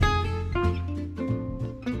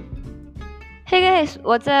Hey guys,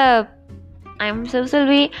 what's up? I'm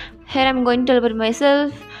Selvi. Here I'm going to tell about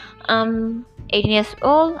myself. I'm 18 years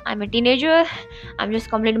old. I'm a teenager. I'm just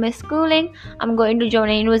completing my schooling. I'm going to join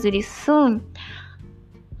a university soon.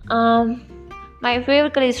 Um, my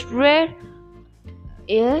favorite color is red.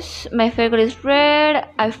 Yes, my favorite color is red.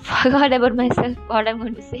 I forgot about myself. What I'm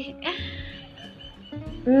going to say.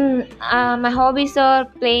 My hobbies are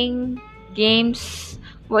playing games,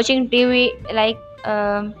 watching TV,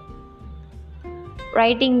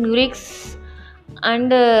 writing lyrics, and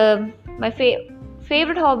my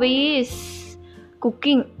favorite hobby is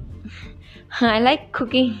cooking. I like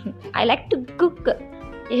cooking. I like to cook.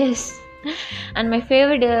 Yes, and my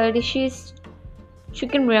favorite dish is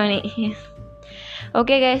chicken biryani.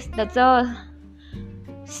 Okay, guys, that's all.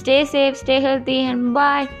 Stay safe, stay healthy, and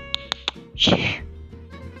bye.